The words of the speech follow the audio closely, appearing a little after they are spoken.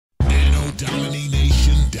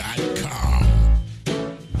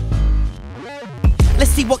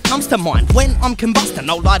easy what comes to mind. When I'm combusting,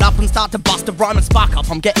 I'll light up and start to bust a rhyme and spark up.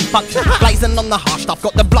 I'm getting fucked, blazing on the harsh stuff.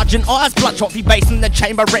 Got the bludgeon eyes, bloodshot bass in the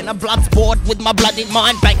chamber, retina blood's bored with my bloody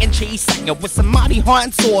mind. Banging cheese sanger with some mighty high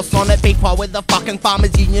and sauce on it. Beef pie with the fucking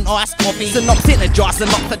Farmers Union iced coffee. Synopz energized,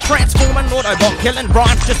 Synopz the transforming Autobot, killing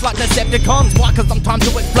rhymes just like Decepticons. Why? Cause I'm time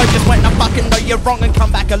to explode just when I fucking know you're wrong and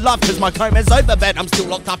come back alive. Cause my coma's over, but I'm still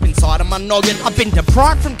locked up inside of my noggin. I've been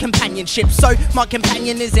deprived from companionship, so my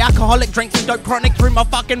companion is alcoholic, drinks and dope chronic through my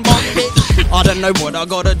fucking mind, bitch. I don't know what I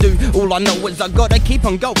gotta do, all I know is I gotta keep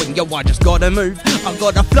on going. Yo, I just gotta move, I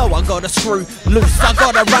gotta flow, I gotta screw loose, I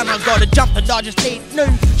gotta run, I gotta jump, and I just need new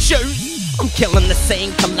shoes. I'm killing the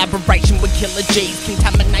scene, collaboration with killer G's,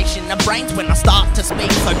 contamination of brains when I start to speak.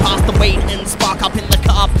 So pass the weed and spark up in the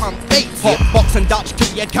car, pump beats, hot box and Dutch till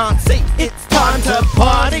you can't see. It's time to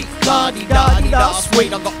party, la-di-da-di-da,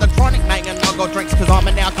 sweet. I got the chronic, mate, and I got drinks cause I'm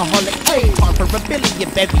an alcoholic. Hey, time for a billy, a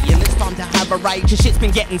bevy, and it's time to have a rage. The shit's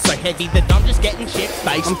been getting so heavy that I'm just getting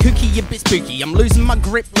shit-faced. I'm kooky, a bit spooky, I'm losing my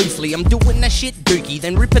grip loosely. I'm doing that shit dookie,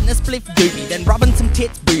 then ripping the spliff doobie, then rubbing some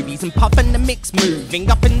tits boobies and puffing the mix, moving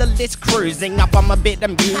up in the list, cruising up. I'm a bit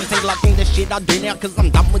amused and liking the shit I do now, cause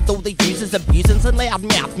I'm done with all the users, abusing and loud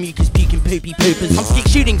mouth, mucus, puking, poopy poopers. I'm stick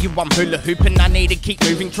shooting you, I'm hula hooping, I need to keep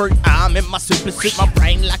moving through. I'm in my super suit, my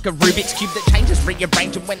brain like a Rubik's Cube that changes,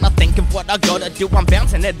 rearranging when I think of what I gotta do. I'm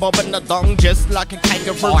bouncing head bobbing the dong just like a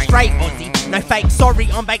kangaroo. Straight Aussie, no fake, sorry,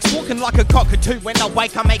 I'm baked, walking like a cockatoo. When I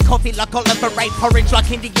wake I make coffee like Oliver Ray, porridge like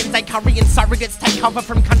Indians, they curry and surrogates take cover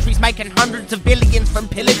from countries making hundreds of billions from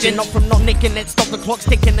pillaging, not from not nicking it. Stop the clock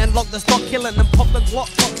ticking and lock the stock killing and pop the Glock,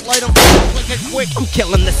 top load them quick. I'm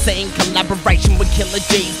killing the scene, collaboration with killer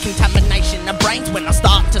G's, contamination of brains when I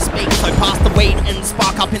start to speak. So pass the weed and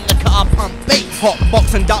spark up in the car, pump beats, hot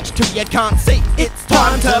box and Dutch till you can't see. It's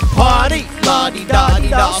time to party,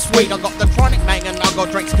 la-di-da-di-da, sweet. I got the chronic, mate, and I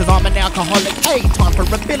got drinks cause I'm an alcoholic. Hey, time for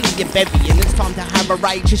a billy, a bevy, and it's time to have a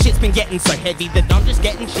rage. The shit's been getting so heavy that I'm just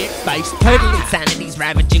getting shit-faced. Total insanity's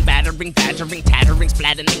ravaging, battering, badgering, tattering,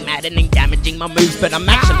 splattering, maddening, damaging my moves, but I'm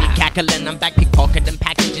actually cackling. I'm back pickpocketing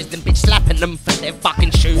packages, then bitch slapping them for their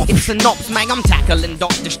fucking shoes. It's Synopz, man, I'm tackling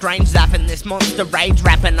Doctor Strange, zapping this monster rage,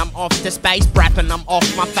 rapping, I'm off to space, brapping, I'm off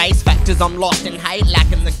my face. Factors I'm lost in hate,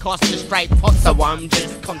 lacking the cost of straight pot, so I'm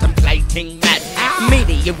just contemplating that.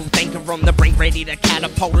 Medieval thinker on the brink, ready to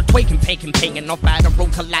catapult a tweak and peeking, pinging off lateral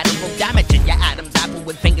collateral, damaging your atoms, apple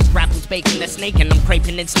with fingers grapple, speaking the sneaking. I'm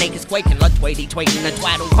creeping in sneakers, squeaking like Tweety, tweeting a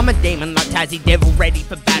twaddle. I'm a demon like Tassie Devil, ready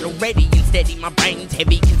for battle, ready and steady. My brain's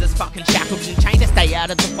heavy cause it's fucking shackles and chained to stay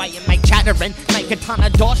out of the way and make chatter and make a ton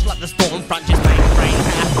of dosh like the storm front, just make brains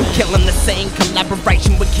happen. Killing the scene,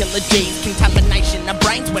 collaboration with killer G's, contamination of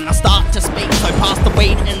brains when I start to speak. So pass the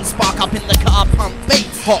weed and spark up in the car, pump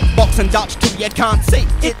beats, hot box and Dutch till you can't see.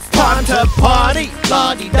 It's time to party,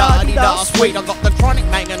 la-di-da-di-da, sweet. I got the chronic,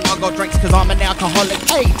 mate, and I got drinks cause I'm an alcoholic.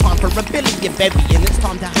 Hey, time for a billy, a bevy, and it's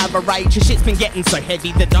time to have a rage. The shit's been getting so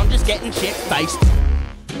heavy that I'm just getting shit-faced.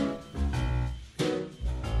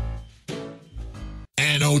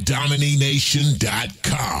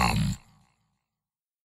 AnnoDomination.com